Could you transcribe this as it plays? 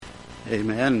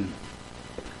Amen.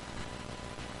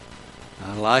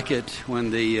 I like it when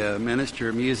the minister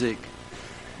of music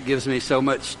gives me so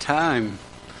much time.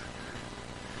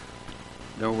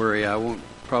 Don't worry, I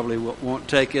probably won't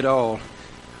take it all.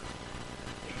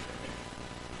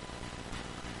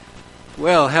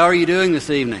 Well, how are you doing this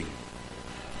evening?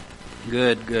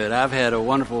 Good. I've had a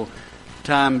wonderful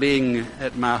time being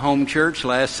at my home church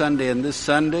last Sunday and this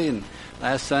Sunday. And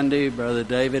last Sunday, Brother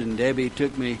David and Debbie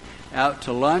took me out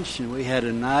to lunch, and we had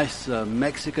a nice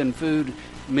Mexican food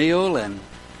meal. And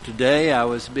today I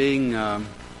was being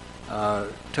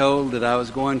told that I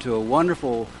was going to a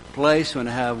wonderful place and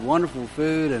have wonderful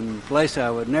food, and a place I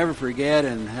would never forget,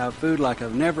 and have food like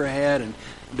I've never had. And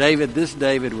this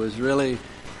David was really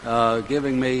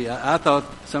giving me, I thought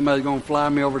somebody was going to fly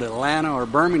me over to Atlanta or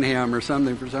Birmingham or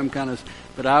something for some kind of,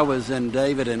 but I was in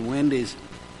David and Wendy's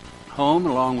home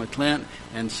along with Clint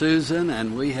and Susan,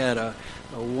 and we had a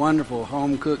wonderful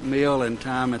home-cooked meal and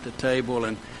time at the table.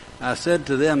 And I said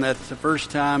to them, that's the first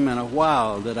time in a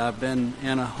while that I've been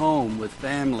in a home with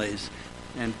families,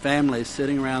 and families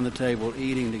sitting around the table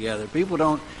eating together. People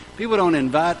don't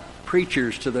invite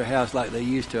preachers to their house like they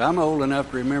used to. I'm old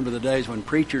enough to remember the days when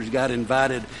preachers got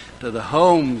invited to the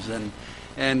homes.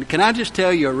 And can I just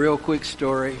tell you a real quick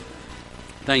story?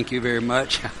 Thank you very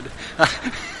much.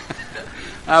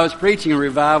 I was preaching a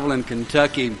revival in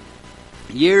Kentucky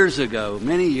many years ago,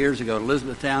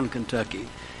 Elizabethtown, Kentucky.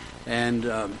 And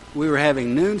we were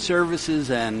having noon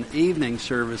services and evening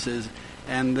services,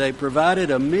 and they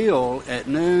provided a meal at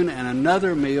noon and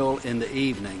another meal in the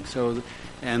evening.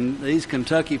 And these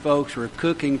Kentucky folks were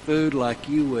cooking food like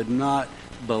you would not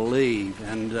believe.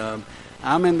 And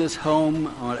I'm in this home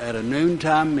at a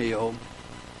noontime meal,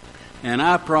 and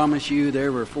I promise you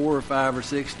there were 4 or 5 or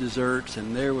 6 desserts,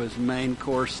 and there was main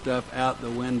course stuff out the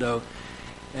window.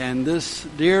 And this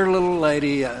dear little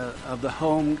lady of the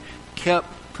home kept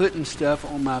putting stuff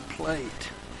on my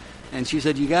plate. And she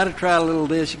said, you got to try a little of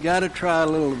this, you got to try a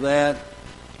little of that.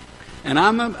 And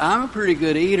I'm a pretty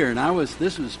good eater, and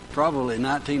this was probably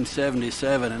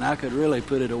 1977, and I could really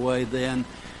put it away then.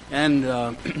 And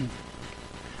I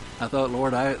thought,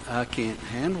 Lord, I can't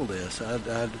handle this.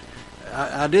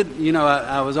 I didn't,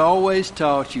 I was always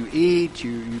taught you eat,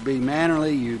 you be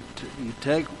mannerly, you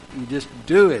just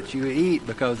do it, you eat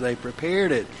because they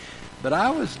prepared it. But I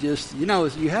was just,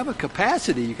 you have a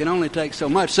capacity, you can only take so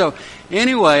much. So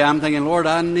anyway, I'm thinking, Lord,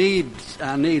 I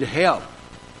need help.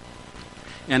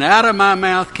 And out of my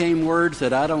mouth came words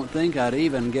that I don't think I'd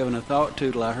even given a thought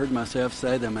to till I heard myself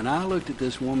say them. And I looked at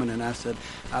this woman and I said,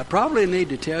 I probably need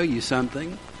to tell you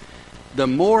something. The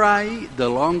more I eat, the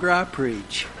longer I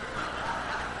preach.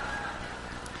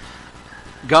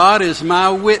 God is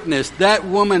my witness. That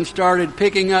woman started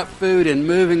picking up food and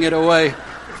moving it away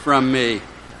from me.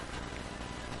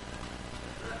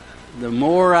 The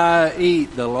more I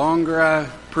eat, the longer I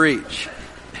preach.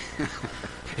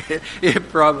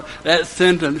 That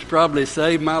sentence probably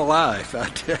saved my life, I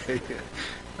tell you.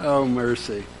 Oh,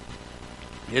 mercy.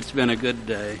 It's been a good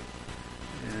day.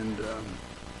 And,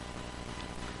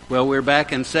 we're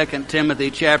back in 2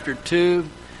 Timothy chapter 2,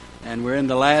 and we're in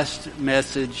the last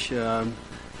message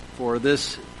for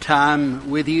this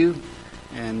time with you.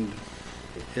 And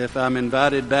if I'm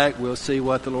invited back, we'll see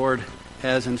what the Lord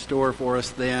has in store for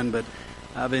us then. But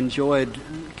I've enjoyed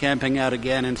camping out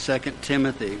again in 2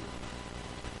 Timothy.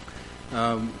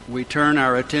 We turn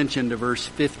our attention to verse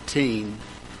 15.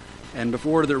 And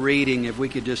before the reading, if we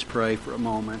could just pray for a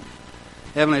moment.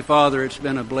 Heavenly Father, it's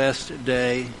been a blessed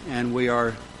day, and we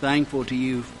are thankful to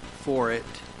you for it.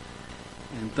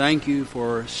 And thank you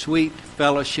for sweet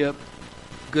fellowship,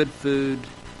 good food,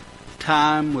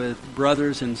 time with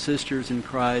brothers and sisters in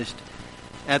Christ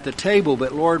at the table.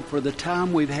 But Lord, for the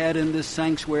time we've had in this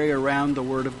sanctuary around the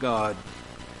Word of God.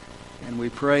 And we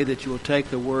pray that you will take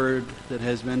the word that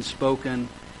has been spoken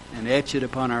and etch it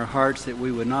upon our hearts, that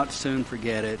we would not soon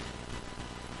forget it.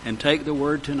 And take the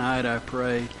word tonight, I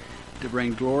pray, to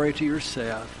bring glory to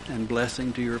yourself and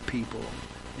blessing to your people.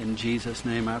 In Jesus'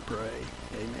 name I pray.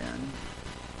 Amen.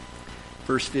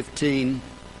 Verse 15,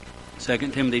 2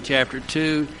 Timothy chapter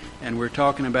 2, and we're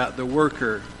talking about the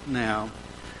worker now.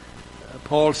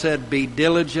 Paul said, be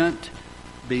diligent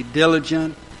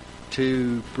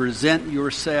to present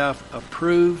yourself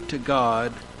approved to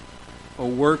God, a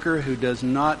worker who does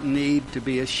not need to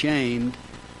be ashamed,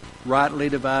 rightly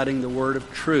dividing the word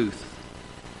of truth.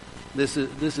 This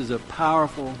is a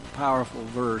powerful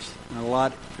verse.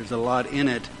 There's a lot in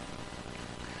it.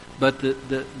 But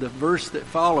the verse that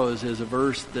follows is a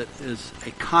verse that is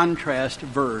a contrast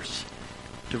verse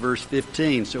to verse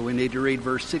 15. So we need to read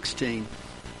verse 16.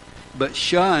 But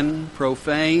shun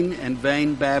profane and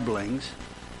vain babblings,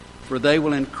 for they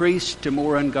will increase to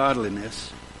more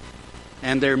ungodliness,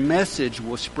 and their message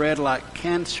will spread like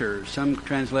cancer. Some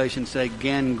translations say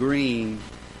gangrene.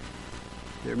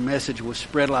 Their message will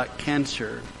spread like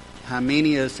cancer.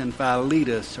 Hymenaeus and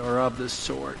Philetus are of this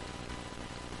sort,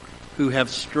 who have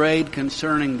strayed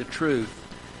concerning the truth,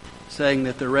 saying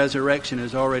that the resurrection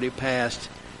is already past,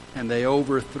 and they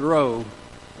overthrow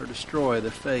or destroy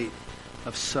the faith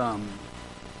of some.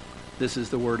 This is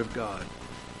the Word of God.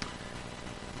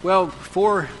 Well,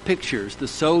 4 pictures: the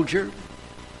soldier,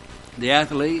 the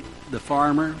athlete, the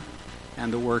farmer,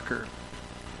 and the worker.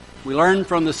 We learn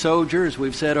from the soldier, as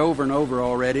we've said over and over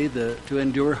already, to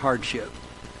endure hardship.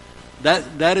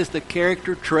 That is the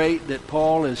character trait that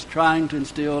Paul is trying to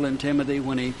instill in Timothy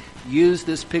when he used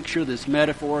this picture, this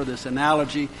metaphor, this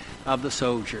analogy of the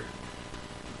soldier,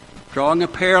 drawing a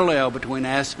parallel between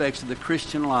aspects of the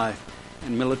Christian life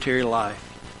and military life.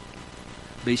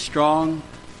 Be strong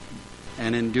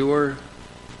and endure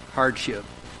hardship.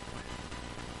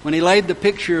 When he laid the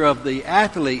picture of the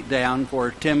athlete down for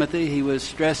Timothy, he was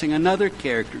stressing another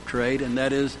character trait, and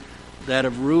that is that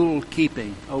of rule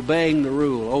keeping, obeying the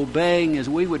rule. Obeying, as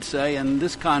we would say in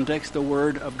this context, the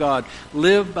Word of God.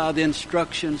 Live by the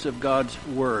instructions of God's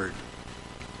Word.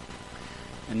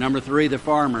 And number 3, the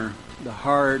farmer, the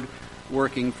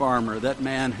hard-working farmer, that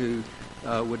man who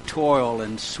would toil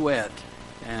and sweat,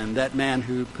 and that man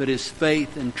who put his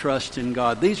faith and trust in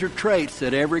God. These are traits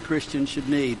that every Christian should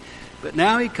need. But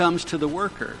now he comes to the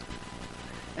worker.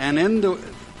 And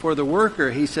for the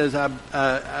worker, he says,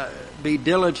 be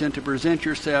diligent to present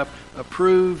yourself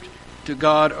approved to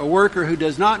God, a worker who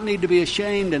does not need to be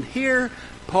ashamed. And here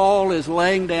Paul is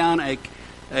laying down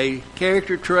a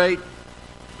character trait,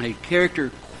 a character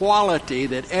quality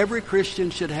that every Christian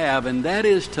should have, and that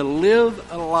is to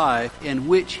live a life in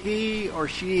which he or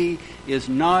she is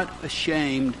not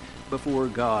ashamed before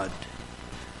God.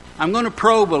 I'm going to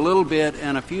probe a little bit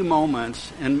in a few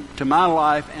moments into my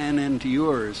life and into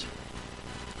yours.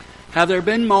 Have there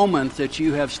been moments that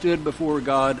you have stood before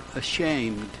God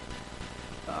ashamed?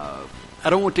 I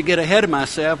don't want to get ahead of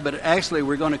myself, but actually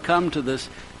we're going to come to this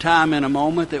time in a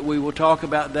moment that we will talk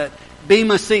about that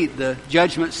bema seat, the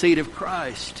judgment seat of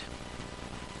Christ.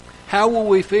 How will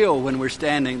we feel when we're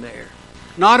standing there?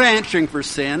 Not answering for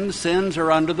sins. Sins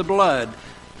are under the blood.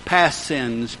 Past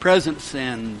sins, present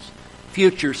sins,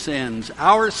 future sins.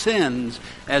 Our sins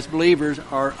as believers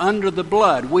are under the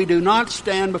blood. We do not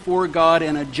stand before God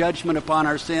in a judgment upon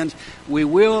our sins. We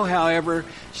will, however,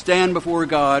 stand before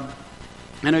God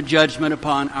in a judgment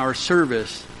upon our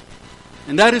service.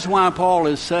 And that is why Paul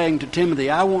is saying to Timothy,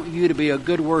 I want you to be a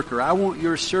good worker. I want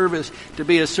your service to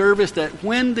be a service that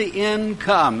when the end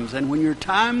comes and when your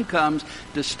time comes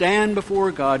to stand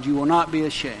before God, you will not be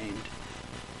ashamed.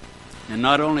 And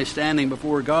not only standing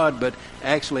before God, but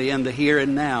actually in the here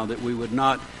and now, that we would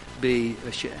not be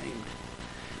ashamed.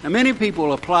 Now, many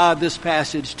people apply this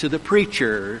passage to the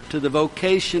preacher, to the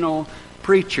vocational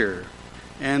preacher.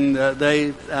 And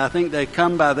I think they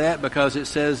come by that because it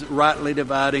says, rightly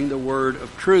dividing the word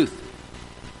of truth.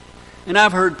 And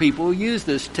I've heard people use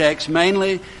this text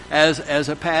mainly as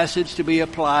a passage to be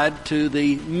applied to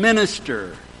the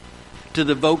minister, to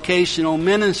the vocational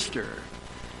minister.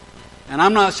 And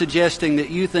I'm not suggesting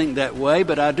that you think that way,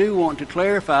 but I do want to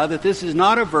clarify that this is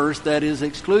not a verse that is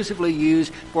exclusively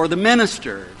used for the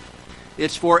minister.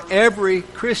 It's for every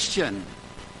Christian.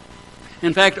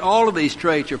 In fact, all of these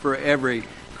traits are for every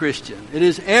Christian. It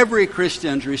is every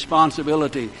Christian's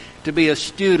responsibility to be a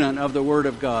student of the Word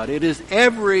of God. It is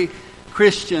every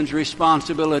Christian's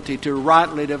responsibility to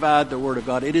rightly divide the Word of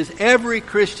God. It is every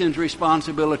Christian's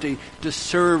responsibility to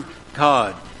serve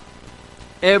God.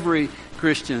 Every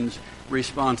Christian's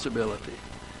responsibility.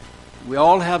 We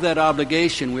all have that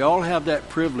obligation. We all have that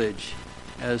privilege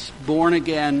as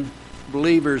born-again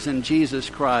believers in Jesus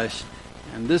Christ.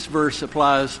 And this verse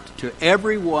applies to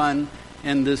everyone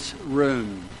in this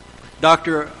room.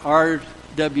 Dr.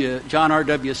 John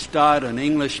R.W. Stott, an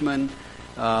Englishman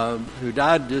who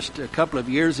died just a couple of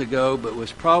years ago, but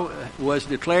was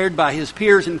declared by his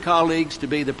peers and colleagues to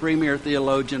be the premier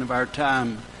theologian of our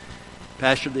time.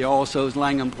 Pastored the All Souls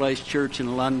Langham Place Church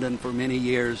in London for many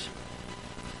years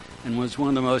and was one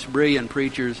of the most brilliant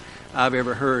preachers I've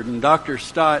ever heard. And Dr.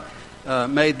 Stott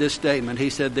made this statement. He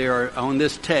said on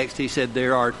this text, he said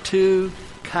there are two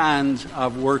kinds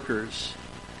of workers,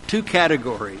 two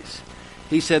categories.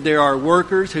 He said there are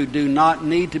workers who do not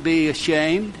need to be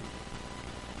ashamed.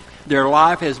 Their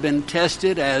life has been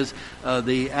tested as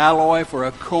the alloy for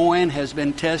a coin has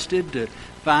been tested to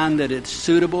find that it's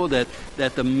suitable, that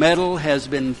the metal has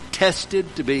been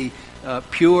tested to be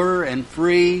pure and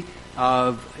free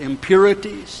of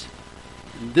impurities.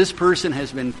 This person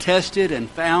has been tested and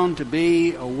found to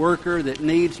be a worker that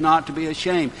needs not to be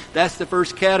ashamed. That's the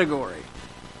first category.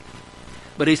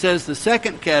 But he says the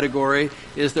second category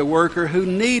is the worker who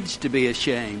needs to be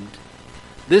ashamed.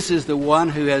 This is the one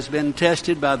who has been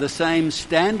tested by the same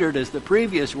standard as the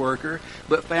previous worker,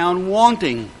 but found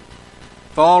wanting,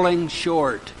 falling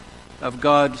short of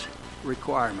God's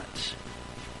requirements.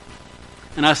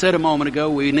 And I said a moment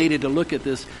ago we needed to look at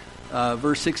this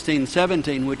verse 16,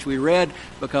 17, which we read,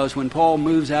 because when Paul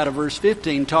moves out of verse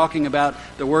 15, talking about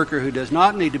the worker who does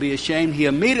not need to be ashamed, he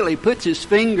immediately puts his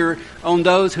finger on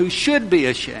those who should be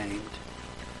ashamed.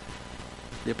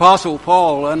 The Apostle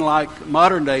Paul, unlike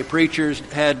modern-day preachers,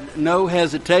 had no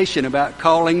hesitation about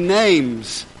calling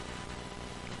names.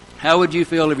 How would you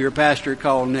feel if your pastor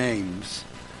called names?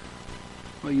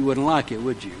 Well, you wouldn't like it,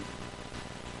 would you?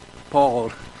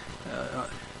 Paul,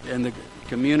 in the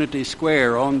community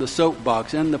square, on the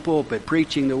soapbox, in the pulpit,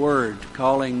 preaching the word,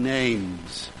 calling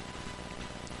names.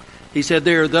 He said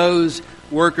there are those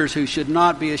workers who should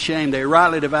not be ashamed. They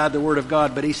rightly divide the word of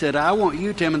God. But he said, I want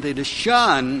you, Timothy, to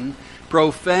shun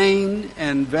profane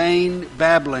and vain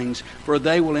babblings, for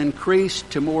they will increase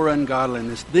to more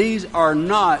ungodliness. These are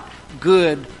not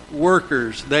good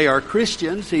workers. They are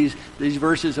Christians. These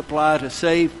verses apply to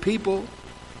saved people.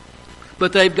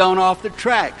 But they've gone off the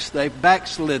tracks. They've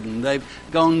backslidden. They've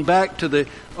gone back to the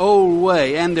old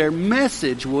way. And their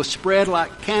message will spread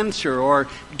like cancer or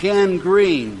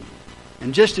gangrene.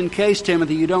 And just in case,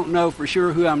 Timothy, you don't know for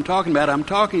sure who I'm talking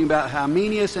about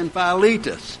Hymenaeus and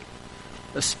Philetus.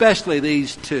 Especially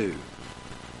these two,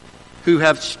 who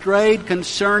have strayed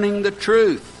concerning the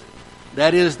truth.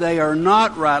 That is, they are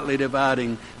not rightly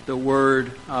dividing the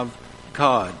word of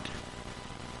God.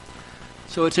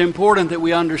 So it's important that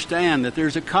we understand that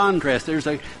there's a contrast. There's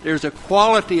a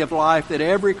quality of life that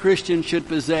every Christian should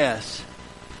possess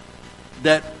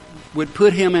that would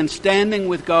put him in standing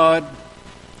with God,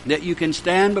 that you can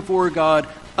stand before God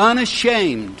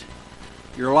unashamed.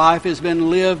 Your life has been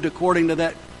lived according to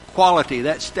that quality,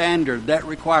 that standard, that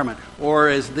requirement. Or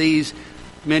as these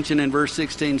mentioned in verse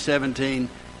 16, 17,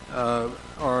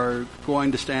 are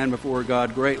going to stand before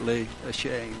God greatly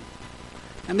ashamed.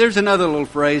 And there's another little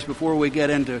phrase before we get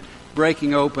into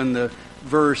breaking open the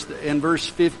verse. In verse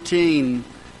 15,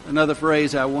 another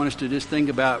phrase I want us to just think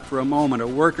about for a moment. A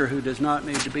worker who does not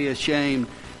need to be ashamed,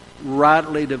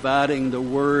 rightly dividing the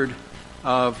word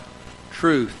of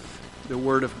truth, the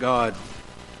word of God.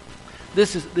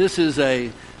 This is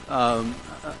an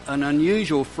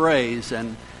unusual phrase,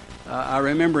 and I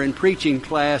remember in preaching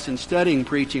class and studying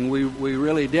preaching, we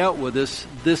really dealt with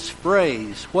this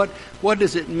phrase. What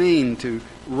does it mean to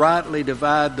rightly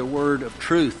divide the word of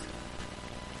truth?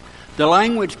 The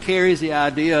language carries the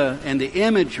idea and the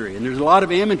imagery, and there's a lot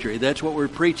of imagery. That's what we're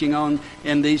preaching on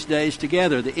in these days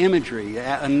together, the imagery,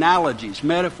 analogies,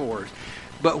 metaphors.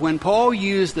 But when Paul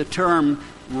used the term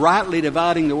rightly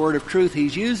dividing the word of truth,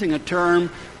 he's using a term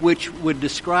which would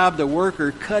describe the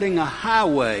worker cutting a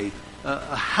highway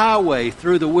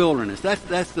through the wilderness.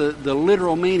 That's the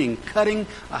literal meaning, cutting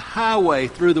a highway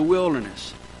through the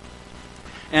wilderness.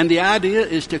 And the idea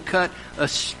is to cut a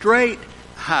straight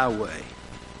highway.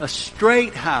 A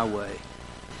straight highway.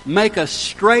 Make a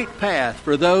straight path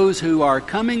for those who are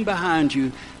coming behind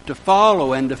you to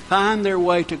follow and to find their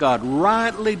way to God.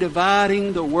 Rightly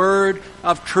dividing the word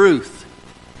of truth.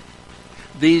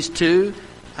 These two,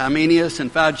 Hymenaeus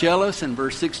and Phygelus, in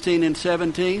verse 16 and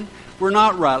 17, were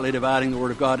not rightly dividing the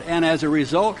word of God. And as a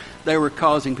result, they were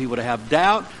causing people to have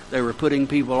doubt. They were putting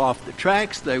people off the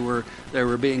tracks. They were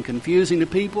being confusing to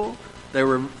people. They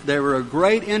were a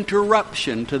great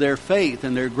interruption to their faith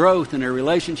and their growth and their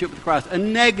relationship with Christ. A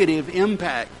negative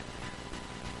impact.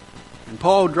 And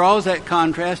Paul draws that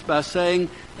contrast by saying,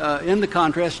 in the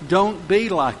contrast, don't be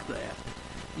like that.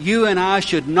 You and I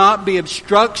should not be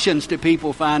obstructions to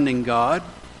people finding God.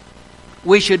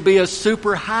 We should be a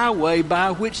superhighway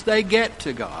by which they get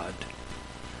to God.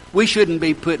 We shouldn't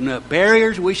be putting up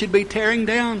barriers. We should be tearing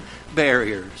down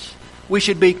barriers. We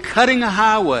should be cutting a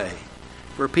highway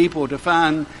for people to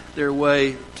find their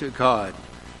way to God.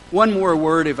 One more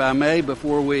word, if I may,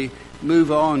 before we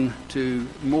move on to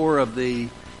more of the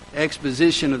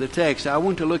exposition of the text. I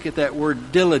want to look at that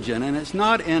word diligent, and it's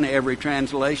not in every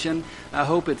translation. I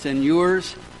hope it's in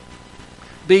yours.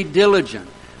 Be diligent.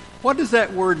 What does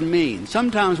that word mean?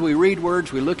 Sometimes we read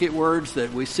words, we look at words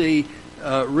that we see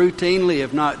routinely,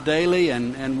 if not daily,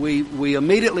 and we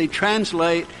immediately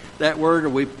translate that word, or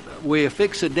we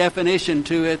affix a definition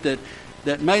to it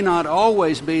that may not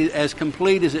always be as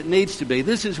complete as it needs to be.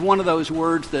 This is one of those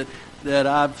words that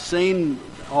I've seen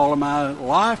all of my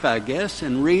life, I guess,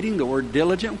 in reading the word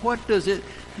diligent. What does it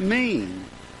mean?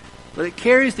 But it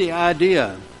carries the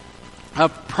idea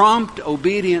of prompt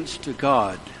obedience to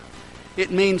God.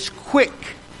 It means quick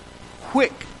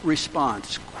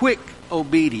response, quick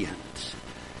obedience.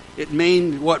 It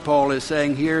means what Paul is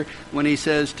saying here when he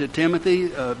says to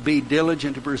Timothy, be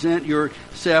diligent to present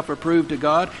yourself approved to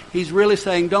God. He's really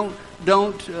saying don't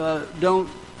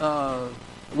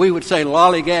we would say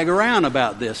lollygag around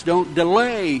about this. Don't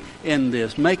delay in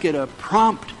this. Make it a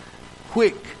prompt,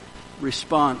 quick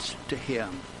response to Him.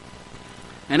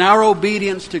 And our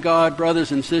obedience to God,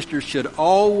 brothers and sisters, should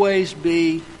always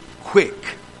be quick.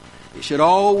 It should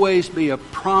always be a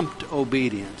prompt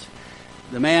obedience.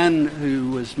 The man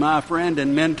who was my friend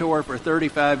and mentor for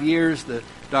 35 years,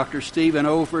 Dr. Stephen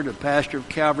Olford, a pastor of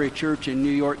Calvary Church in New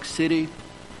York City,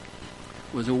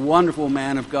 was a wonderful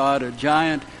man of God, a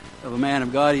giant of a man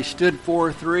of God. He stood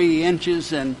 4 feet 3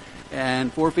 inches and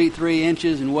 4 feet 3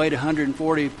 inches and weighed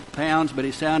 140 pounds, but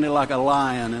he sounded like a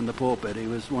lion in the pulpit. He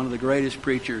was one of the greatest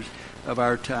preachers of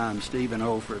our time, Stephen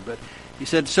Olford. But he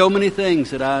said so many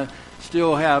things that I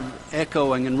still have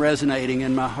echoing and resonating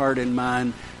in my heart and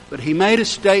mind. But he made a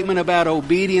statement about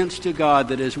obedience to God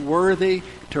that is worthy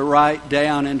to write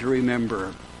down and to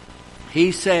remember.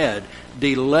 He said,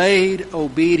 delayed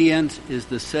obedience is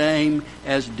the same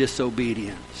as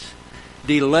disobedience.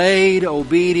 Delayed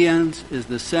obedience is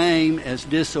the same as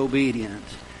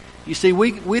disobedience. You see,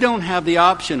 we don't have the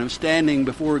option of standing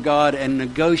before God and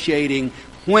negotiating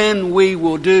when we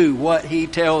will do what He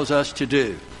tells us to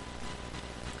do.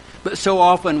 But so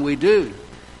often we do.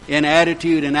 In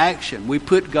attitude and action. We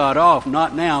put God off,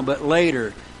 not now, but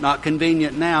later. Not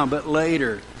convenient now, but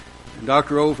later. And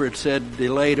Dr. Olford said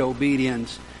delayed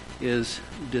obedience is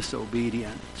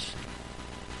disobedience.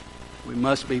 We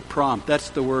must be prompt. That's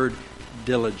the word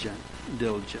diligent.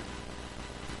 Diligent.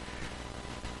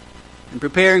 In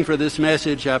preparing for this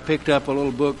message, I picked up a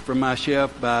little book from my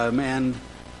shelf by a man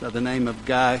by the name of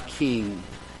Guy King.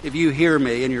 If you hear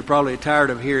me, and you're probably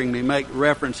tired of hearing me make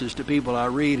references to people I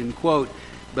read and quote,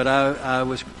 but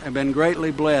I've been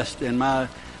greatly blessed in my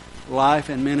life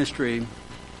and ministry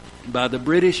by the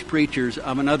British preachers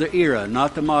of another era,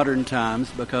 not the modern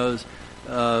times, because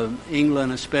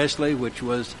England especially, which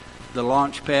was the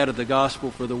launch pad of the gospel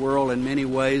for the world in many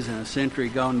ways, in a century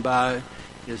gone by,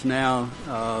 is now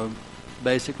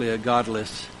basically a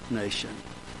godless nation.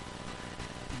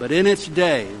 But in its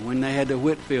day, when they had the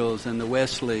Whitfields and the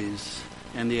Wesleys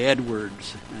and the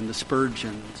Edwards and the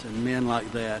Spurgeons and men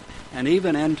like that, and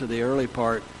even into the early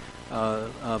part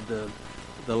of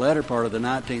the latter part of the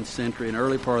 19th century and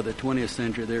early part of the 20th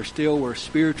century, there still were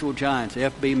spiritual giants.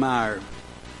 F.B. Meyer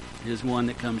is one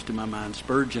that comes to my mind.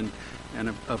 Spurgeon, and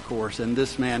of course, and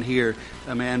this man here,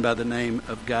 a man by the name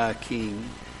of Guy King.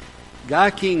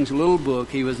 Guy King's little book,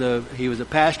 he was a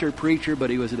pastor preacher, but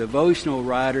he was a devotional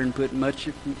writer and put much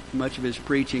of his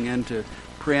preaching into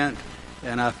print.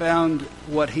 And I found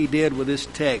what he did with this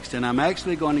text, and I'm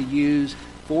actually going to use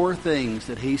 4 things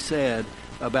that he said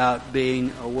about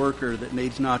being a worker that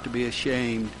needs not to be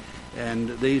ashamed.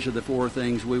 And these are the 4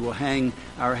 things we will hang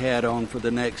our hat on for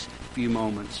the next few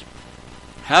moments.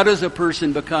 How does a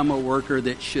person become a worker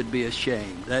that should be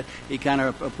ashamed? That he kind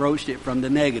of approached it from the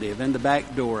negative and the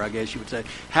back door, I guess you would say.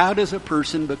 How does a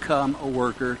person become a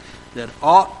worker that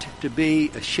ought to be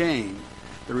ashamed?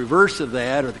 The reverse of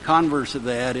that, or the converse of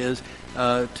that, is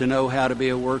to know how to be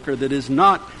a worker that is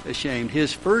not ashamed.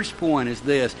 His first point is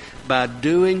this: by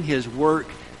doing his work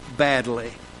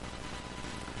badly.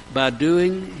 By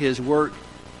doing his work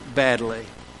badly.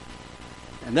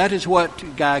 And that is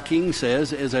what Guy King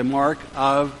says is a mark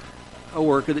of a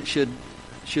worker that should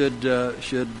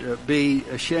be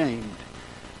ashamed.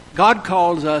 God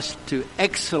calls us to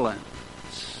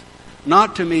excellence,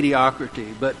 not to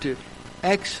mediocrity, but to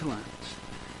excellence.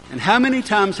 And how many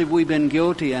times have we been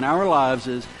guilty in our lives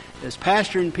as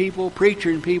pastoring people,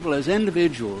 preaching people, as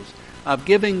individuals, of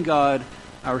giving God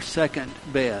our second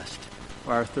best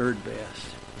or our third best?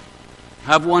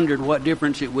 I've wondered what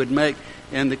difference it would make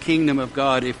in the kingdom of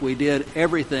God if we did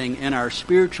everything in our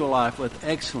spiritual life with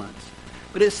excellence.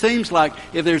 But it seems like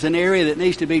if there's an area that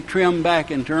needs to be trimmed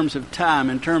back in terms of time,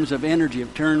 in terms of energy, in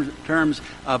terms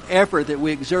of effort that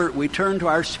we exert, we turn to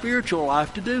our spiritual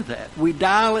life to do that. We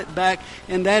dial it back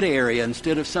in that area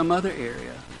instead of some other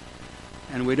area.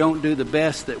 And we don't do the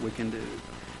best that we can do.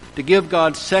 To give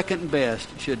God second best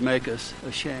should make us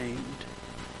ashamed.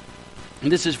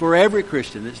 And this is for every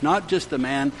Christian. It's not just the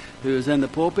man who is in the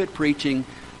pulpit preaching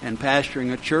and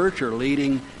pastoring a church or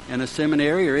leading in a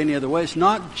seminary or any other way. It's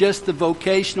not just the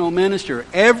vocational minister.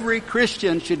 Every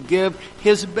Christian should give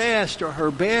his best or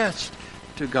her best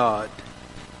to God.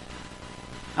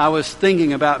 I was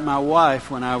thinking about my wife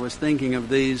when I was thinking of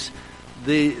these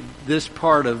this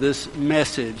part of this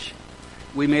message.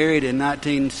 We married in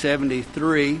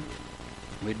 1973.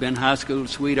 We'd been high school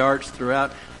sweethearts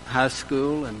throughout high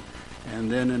school, and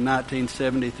then in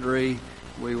 1973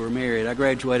 we were married. I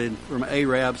graduated from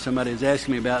Arab. Somebody was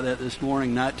asking me about that this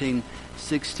morning.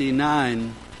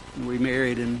 1969, we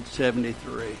married in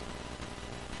 73.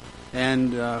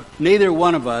 And neither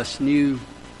one of us knew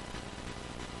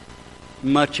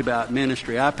much about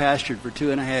ministry. I pastored for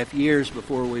 2.5 years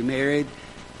before we married,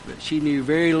 but she knew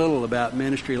very little about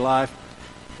ministry life.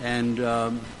 And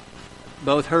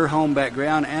both her home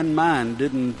background and mine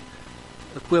didn't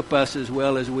equip us as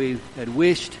well as we had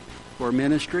wished for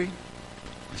ministry.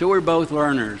 So we're both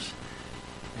learners.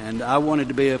 And I wanted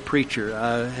to be a preacher.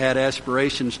 I had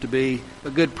aspirations to be a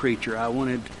good preacher. I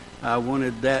wanted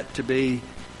that to be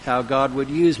how God would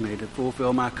use me to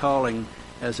fulfill my calling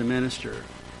as a minister.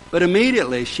 But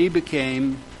immediately she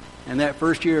became, in that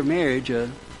first year of marriage,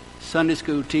 a Sunday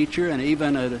school teacher and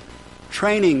even a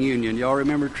training union. Y'all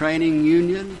remember training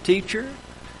union teacher?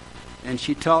 And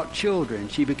she taught children.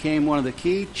 She became one of the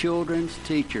key children's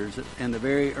teachers in the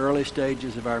very early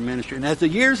stages of our ministry. And as the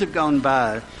years have gone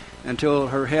by, until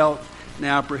her health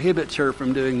now prohibits her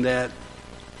from doing that,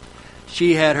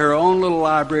 she had her own little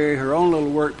library, her own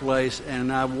little workplace,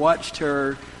 and I watched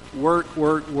her work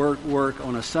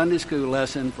on a Sunday school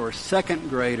lesson for second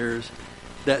graders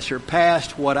that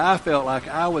surpassed what I felt like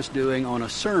I was doing on a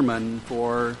sermon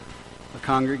for a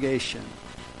congregation.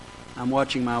 I'm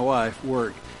watching my wife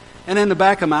work. And in the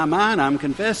back of my mind, I'm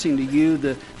confessing to you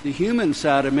the human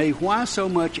side of me. Why so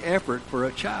much effort for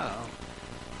a child?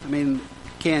 I mean,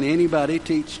 can anybody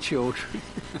teach children?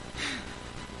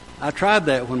 I tried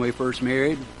that when we first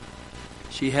married.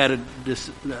 She had a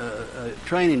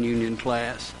training union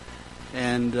class,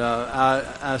 and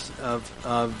of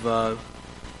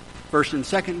first and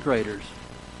second graders.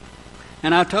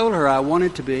 And I told her I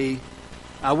wanted to be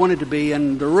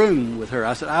in the room with her.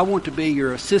 I said, I want to be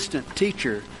your assistant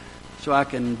teacher so I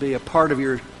can be a part of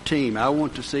your team. I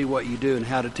want to see what you do and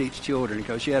how to teach children,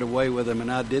 because she had a way with them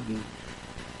and I didn't.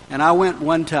 And I went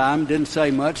one time, didn't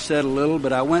say much, said a little,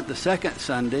 but I went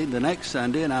the next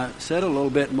Sunday, and I said a little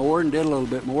bit more and did a little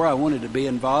bit more. I wanted to be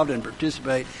involved and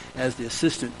participate as the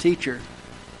assistant teacher.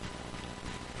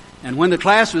 And when the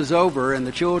class was over and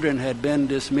the children had been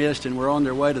dismissed and were on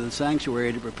their way to the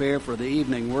sanctuary to prepare for the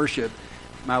evening worship,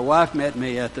 my wife met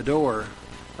me at the door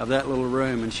of that little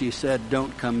room, and she said,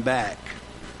 "Don't come back."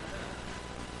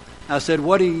 I said,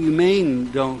 "What do you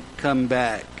mean, don't come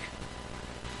back?"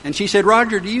 And she said,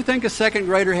 "Roger, do you think a second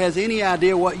grader has any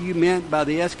idea what you meant by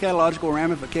the eschatological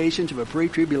ramifications of a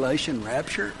pre-tribulation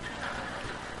rapture?"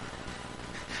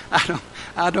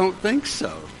 I don't think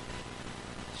so.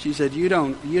 She said, "You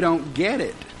don't get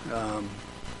it.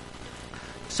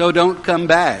 So don't come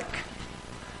back."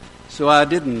 So I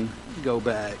didn't go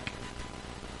back.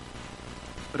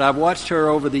 But I've watched her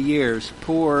over the years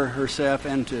pour herself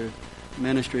into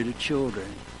ministry to children.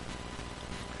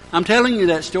 I'm telling you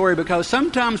that story because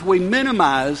sometimes we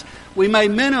may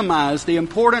minimize the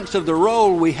importance of the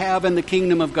role we have in the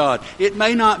kingdom of God. It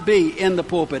may not be in the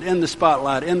pulpit, in the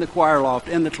spotlight, in the choir loft,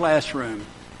 in the classroom.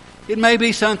 It may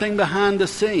be something behind the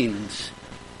scenes.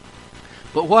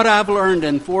 But what I've learned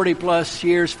in 45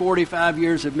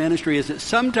 years of ministry is that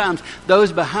sometimes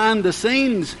those behind the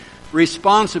scenes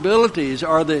responsibilities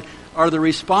are the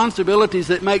responsibilities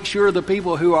that make sure the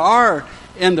people who are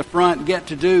in the front get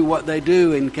to do what they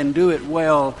do and can do it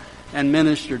well and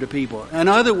minister to people. In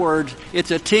other words,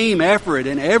 it's a team effort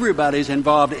and everybody's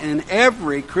involved, and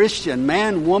every Christian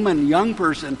man, woman, young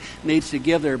person needs to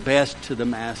give their best to the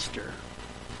master.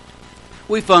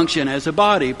 We function as a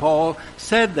body. Paul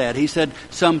said that. He said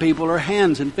some people are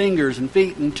hands and fingers and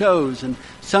feet and toes, and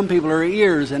some people are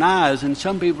ears and eyes, and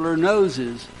some people are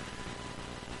noses.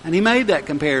 And he made that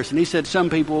comparison. He said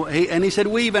he said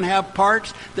we even have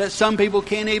parts that some people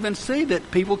can't even see, that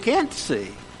people can't see.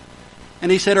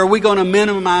 And he said, are we going to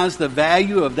minimize the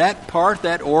value of that part,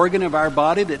 that organ of our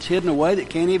body that's hidden away,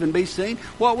 that can't even be seen?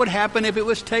 What would happen if it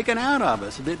was taken out of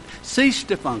us, if it ceased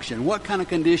to function? What kind of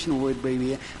condition would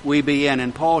we be in?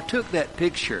 And Paul took that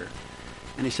picture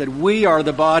and he said, we are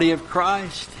the body of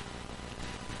Christ.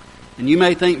 And you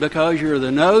may think because you're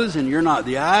the nose and you're not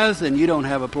the eyes, then you don't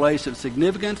have a place of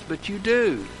significance, but you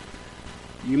do.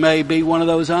 You may be one of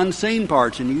those unseen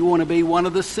parts and you want to be one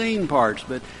of the seen parts,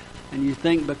 and you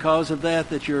think because of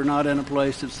that you're not in a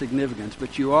place of significance,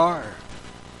 but you are.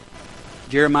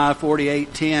 Jeremiah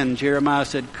 48:10, Jeremiah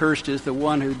said, cursed is the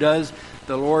one who does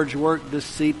the Lord's work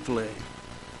deceitfully.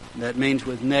 That means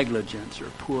with negligence or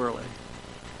poorly.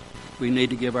 We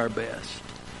need to give our best.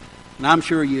 And I'm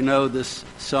sure you know this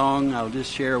song. I'll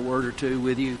just share a word or two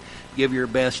with you. Give your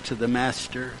best to the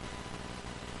Master.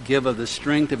 Give of the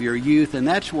strength of your youth. And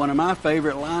that's one of my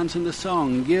favorite lines in the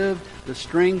song. Give the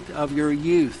strength of your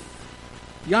youth.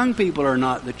 Young people are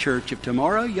not the church of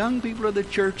tomorrow. Young people are the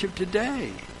church of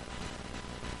today.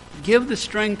 Give the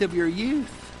strength of your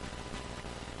youth.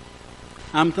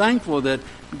 I'm thankful that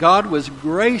God was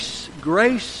gracious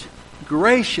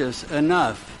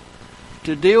enough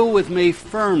to deal with me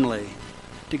firmly,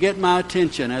 to get my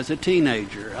attention as a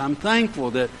teenager. I'm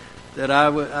thankful that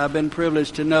I've been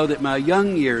privileged to know that my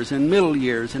young years and middle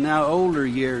years and now older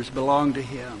years belong to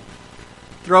Him.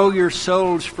 Throw your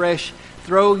soul's fresh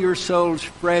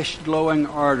glowing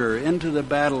ardor into the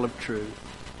battle of truth.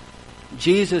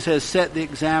 Jesus has set the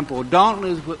example.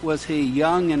 Dauntless was He,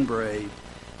 young and brave.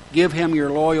 Give Him your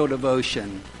loyal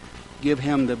devotion. Give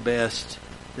Him the best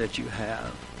that you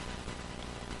have.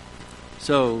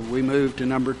 So we move to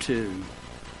number 2.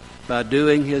 By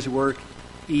doing His work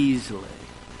easily.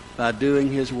 By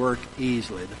doing His work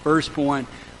easily. The first point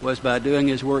was by doing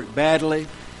His work badly,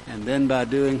 and then by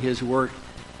doing His work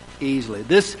easily.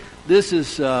 This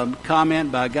is a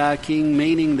comment by Guy King,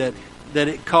 meaning that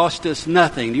it cost us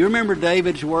nothing. Do you remember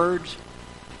David's words?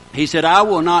 He said, I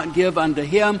will not give unto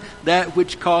him that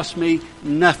which cost me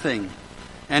nothing.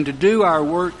 And to do our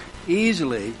work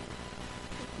easily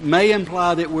may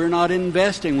imply that we're not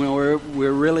investing. We're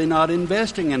really not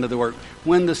investing into the work.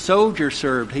 When the soldier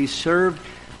served, he served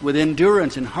with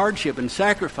endurance and hardship and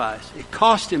sacrifice. It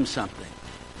cost him something.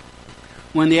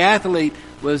 When the athlete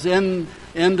was in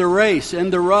the race, in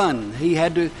the run, he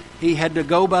had to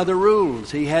go by the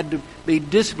rules. He had to be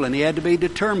disciplined. He had to be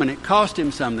determined. It cost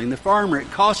him something. The farmer, it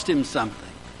cost him something.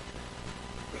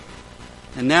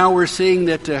 And now we're seeing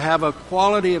that to have a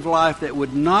quality of life that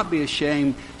would not be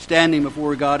ashamed standing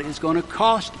before God is going to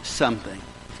cost something.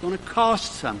 It's going to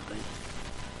cost something.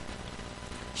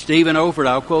 Stephen Olford,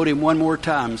 I'll quote him one more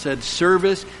time, said,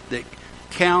 service that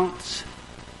counts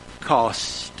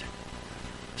cost.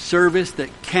 Service that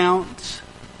counts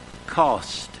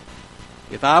cost.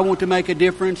 If I want to make a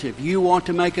difference, if you want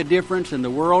to make a difference in the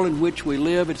world in which we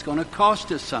live, it's going to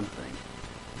cost us something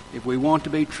if we want to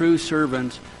be true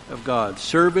servants of God.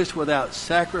 Service without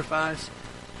sacrifice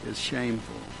is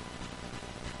shameful.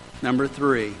 Number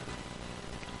 3,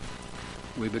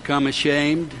 we become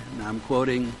ashamed, and I'm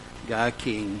quoting Guy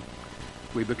King,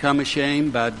 we become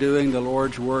ashamed by doing the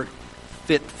Lord's work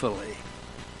fitfully.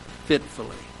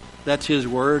 Fitfully. That's his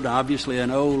word, obviously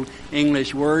an old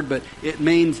English word, but it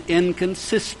means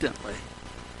inconsistently.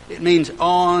 It means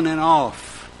on and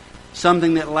off,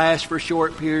 something that lasts for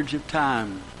short periods of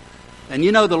time. And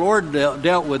you know, the Lord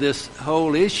dealt with this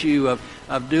whole issue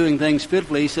of doing things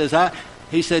fitfully. He said,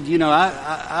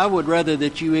 I would rather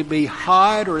that you be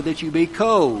hot or that you be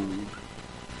cold.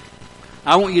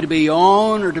 I want you to be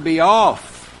on or to be off.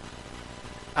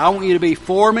 I want you to be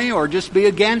for me or just be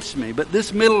against me. But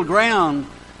this middle ground,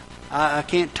 I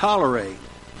can't tolerate.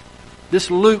 This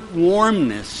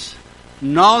lukewarmness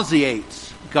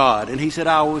nauseates God. And He said,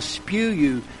 I will spew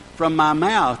you from my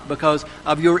mouth because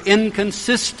of your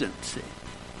inconsistency.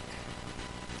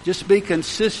 Just be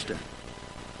consistent.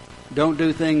 Don't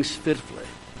do things fitfully.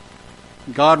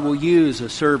 God will use a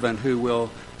servant who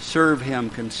will serve Him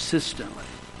consistently.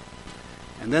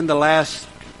 And then the last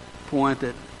point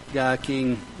that Guy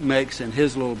King makes in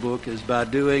his little book is by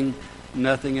doing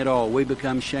nothing at all. We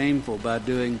become shameful by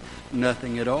doing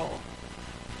nothing at all.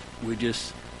 We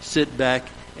just sit back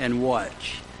and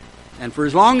watch. And for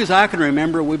as long as I can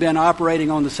remember, we've been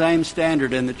operating on the same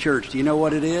standard in the church. Do you know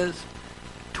what it is?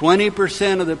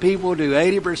 20% of the people do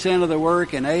 80% of the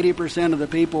work, and 80% of the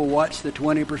people watch the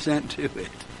 20% do it.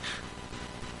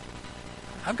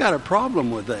 I've got a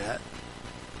problem with that.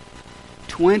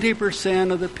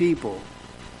 20% of the people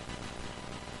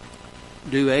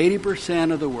do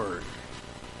 80% of the work,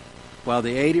 while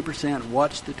the 80%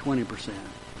 watch the 20%.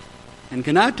 And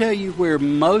can I tell you where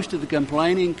most of the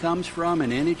complaining comes from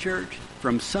in any church?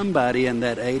 From somebody in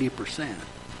that 80%.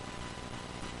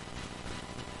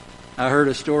 I heard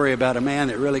a story about a man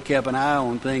that really kept an eye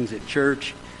on things at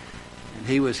church, and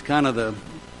he was kind of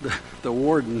the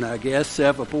warden, I guess,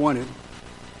 self-appointed.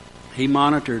 He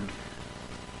monitored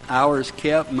hours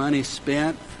kept, money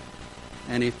spent,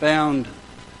 and he found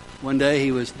one day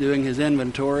he was doing his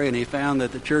inventory, and he found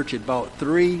that the church had bought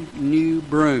 3 new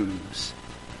brooms.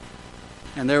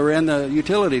 And they were in the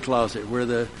utility closet where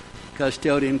the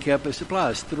custodian kept his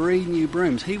supplies. 3 new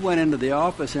brooms. He went into the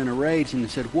office in a rage and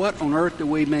said, what on earth do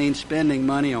we mean spending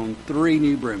money on 3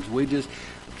 new brooms?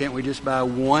 Can't we just buy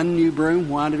 1 new broom?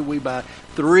 Why did we buy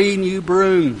 3 new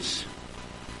brooms?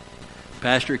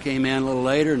 Pastor came in a little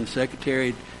later, and the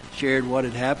secretary shared what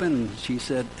had happened. And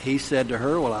he said to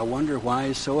her, well, I wonder why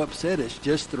he's so upset. It's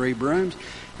just 3 brooms.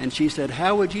 And she said,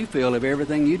 how would you feel if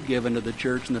everything you'd given to the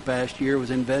church in the past year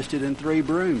was invested in 3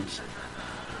 brooms?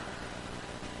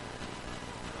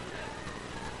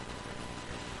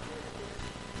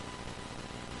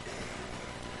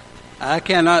 I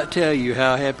cannot tell you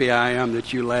how happy I am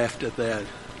that you laughed at that.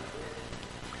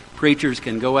 Preachers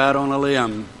can go out on a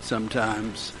limb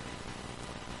sometimes.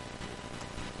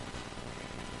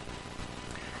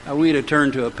 I want you to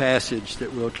turn to a passage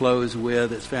that we'll close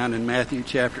with. It's found in Matthew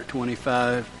chapter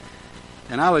 25.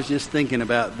 And I was just thinking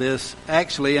about this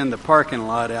actually in the parking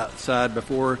lot outside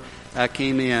before I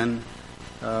came in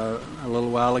a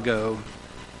little while ago.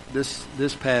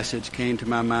 This passage came to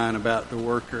my mind about the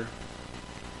worker.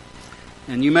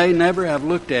 And you may never have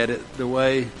looked at it the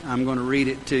way I'm going to read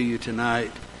it to you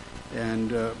tonight.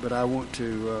 But I want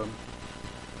to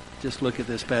just look at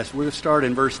this passage. We'll start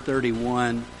in verse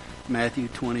 31, Matthew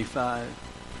 25.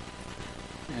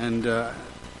 And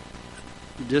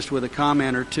just with a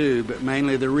comment or two, but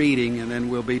mainly the reading, and then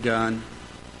we'll be done.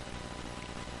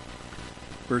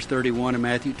 Verse 31 of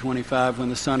Matthew 25, when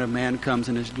the Son of Man comes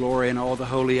in his glory and all the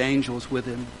holy angels with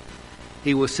him,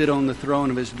 he will sit on the throne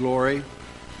of his glory.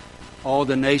 All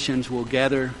the nations will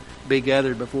be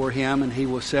gathered before him, and he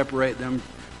will separate them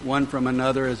one from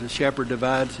another as a shepherd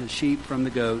divides his sheep from the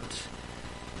goats.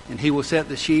 And he will set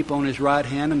the sheep on his right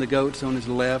hand and the goats on his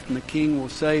left. And the king will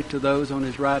say to those on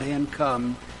his right hand,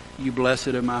 come, you blessed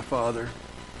of my Father,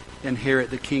 inherit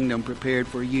the kingdom prepared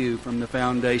for you from the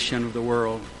foundation of the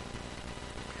world.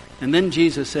 And then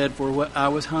Jesus said, for I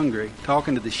was hungry,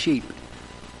 talking to the sheep,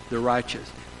 the righteous.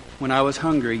 When I was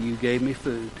hungry, you gave me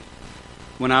food.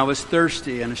 When I was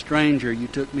thirsty and a stranger, you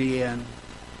took me in.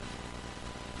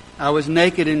 I was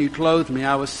naked and you clothed me.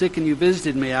 I was sick and you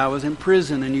visited me. I was in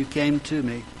prison and you came to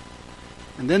me.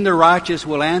 And then the righteous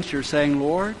will answer, saying,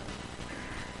 Lord,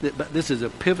 but this is a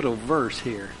pivotal verse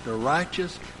here. The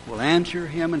righteous will answer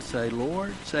him and say,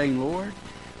 Lord,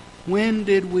 when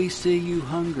did we see you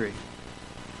hungry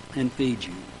and feed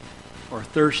you, or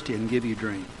thirsty and give you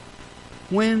drink?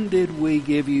 When did we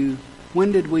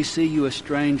see you a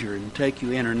stranger and take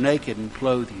you in, or naked and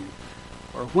clothe you?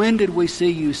 Or when did we see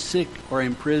you sick or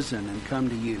in prison and come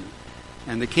to you?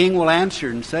 And the king will answer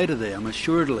and say to them,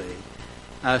 assuredly,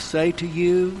 I say to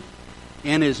you,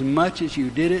 inasmuch as you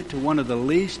did it to one of the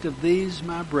least of these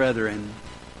my brethren,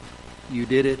 you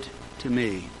did it to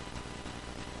me.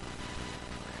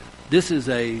 This is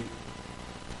a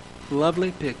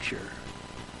lovely picture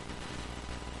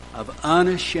of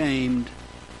unashamed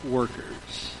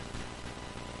workers.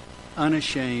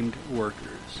 Unashamed workers.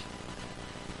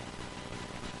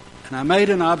 And I made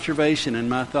an observation in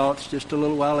my thoughts just a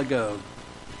little while ago.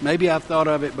 Maybe I've thought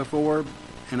of it before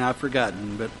and I've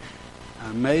forgotten, but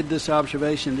I made this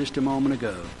observation just a moment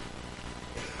ago.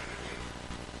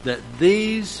 That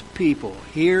these people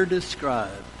here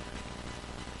described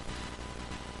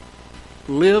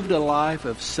lived a life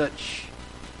of such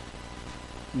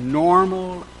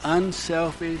normal,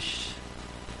 unselfish,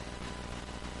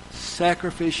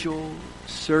 sacrificial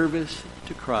service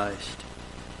to Christ.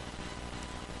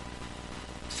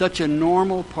 Such a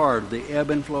normal part of the ebb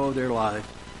and flow of their life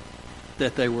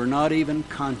that they were not even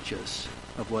conscious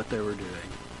of what they were doing.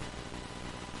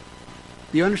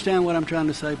 Do you understand what I'm trying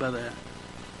to say by that?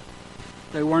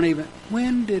 They weren't even,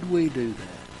 when did we do that?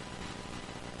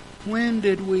 When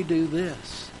did we do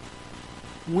this?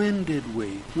 When did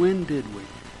we?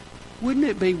 Wouldn't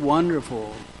it be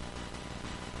wonderful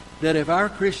that if our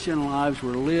Christian lives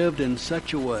were lived in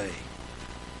such a way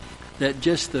that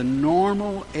just the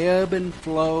normal ebb and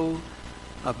flow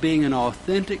of being an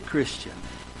authentic Christian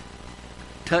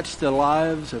touched the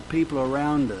lives of people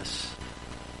around us,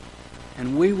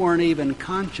 and we weren't even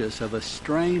conscious of a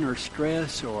strain or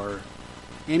stress or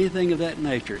anything of that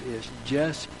nature? Is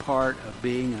just part of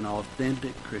being an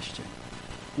authentic Christian.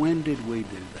 When did we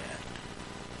do that?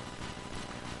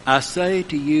 I say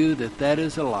to you that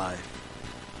is a life.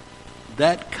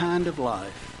 That kind of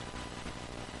life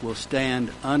will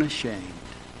stand unashamed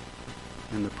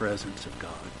in the presence of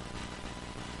God.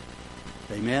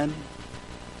 Amen?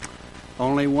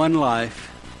 Only one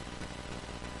life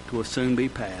will soon be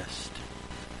past.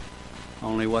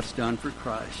 Only what's done for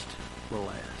Christ will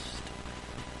last.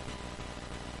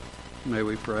 May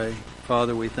we pray.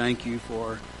 Father, we thank you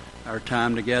for our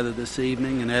time together this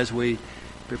evening, and as we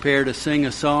prepare to sing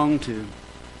a song to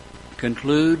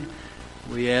conclude,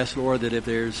 we ask, Lord, that if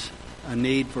there's a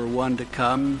need for one to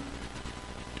come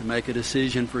to make a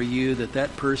decision for you,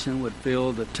 that person would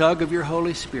feel the tug of your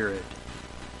Holy Spirit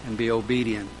and be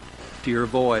obedient to your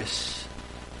voice.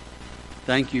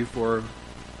 Thank you for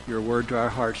your word to our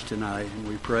hearts tonight. And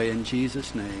we pray in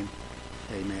Jesus' name,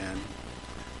 amen.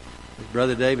 As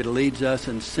Brother David leads us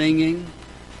in singing,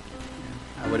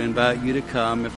 I would invite you to come. If